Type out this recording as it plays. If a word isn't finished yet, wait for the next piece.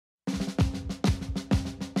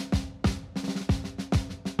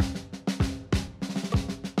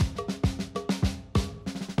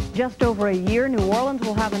Just over a year, New Orleans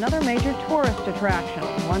will have another major tourist attraction.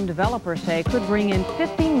 One developer say could bring in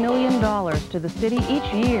 $50 million to the city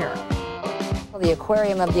each year. The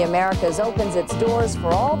Aquarium of the Americas opens its doors for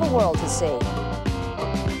all the world to see.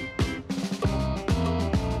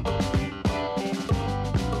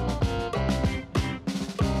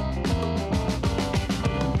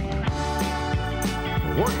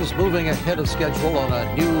 Work is moving ahead of schedule on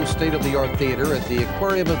a new state-of-the-art theater at the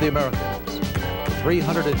Aquarium of the Americas. The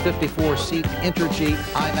 354-seat Intergy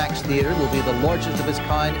IMAX theater will be the largest of its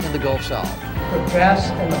kind in the Gulf South. The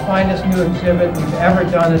best and the finest new exhibit we've ever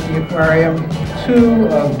done at the aquarium. Two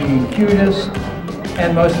of the cutest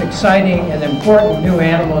and most exciting and important new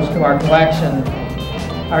animals to our collection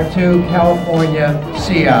are two California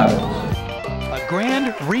sea otters. A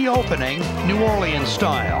grand reopening, New Orleans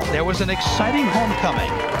style. There was an exciting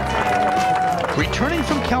homecoming. Returning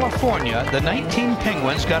from California, the 19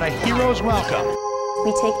 penguins got a hero's welcome.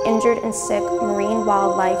 We take injured and sick marine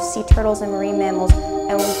wildlife, sea turtles and marine mammals,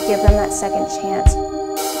 and we give them that second chance.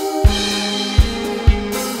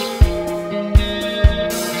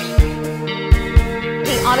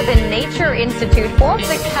 The Audubon Nature Institute forms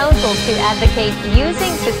a council to advocate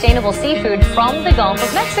using sustainable seafood from the Gulf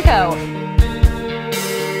of Mexico.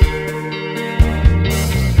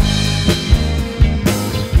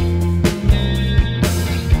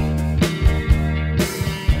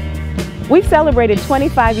 We've celebrated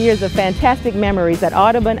 25 years of fantastic memories at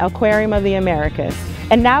Audubon Aquarium of the Americas.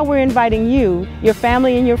 And now we're inviting you, your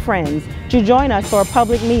family and your friends to join us for a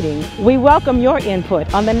public meeting. We welcome your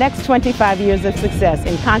input on the next 25 years of success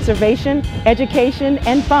in conservation, education,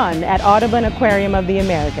 and fun at Audubon Aquarium of the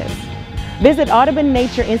Americas. Visit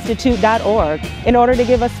audubonnatureinstitute.org in order to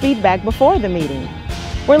give us feedback before the meeting.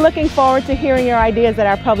 We're looking forward to hearing your ideas at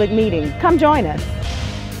our public meeting. Come join us.